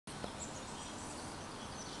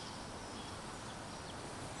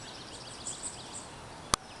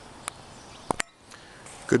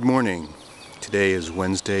Good morning. Today is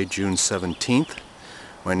Wednesday, June 17th.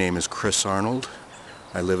 My name is Chris Arnold.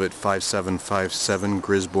 I live at 5757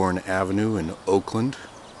 Grisborne Avenue in Oakland.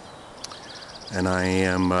 And I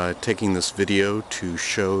am taking this video to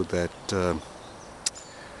show that I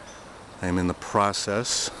am in the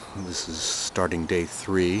process, this is starting day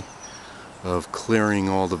 3, of clearing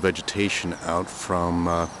all the vegetation out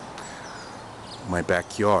from my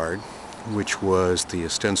backyard, which was the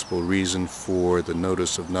ostensible reason for the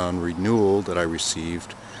notice of non-renewal that I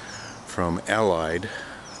received from Allied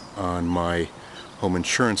on my home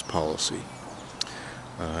insurance policy.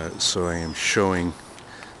 So I am showing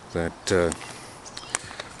that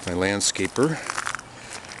my landscaper,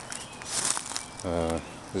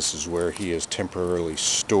 this is where he has temporarily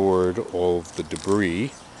stored all of the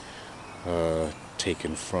debris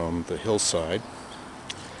taken from the hillside.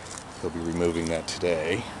 He'll be removing that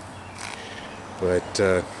today. But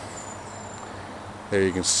there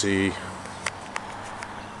you can see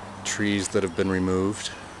trees that have been removed.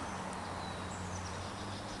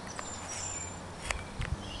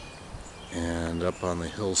 And up on the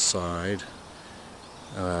hillside,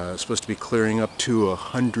 it's supposed to be clearing up to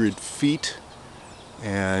 100 feet.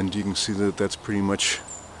 And you can see that that's pretty much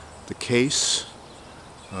the case.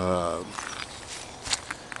 I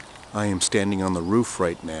am standing on the roof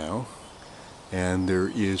right now, and there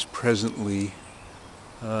is presently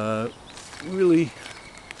really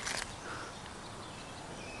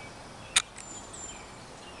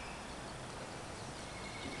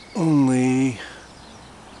only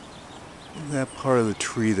that part of the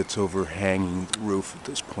tree that's overhanging the roof at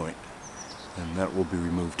this point, and that will be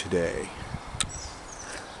removed today.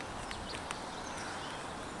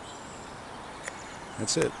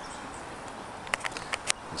 That's it.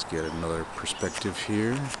 Let's get another perspective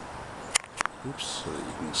here. Oops, so that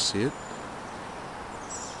you can see it.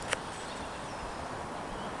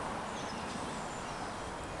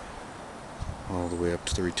 All the way up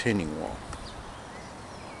to the retaining wall.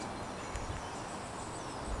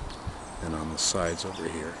 And on the sides over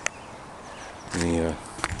here. Let me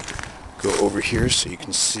go over here so you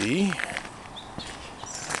can see.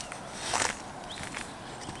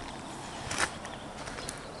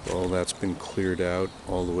 All that's been cleared out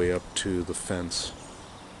all the way up to the fence.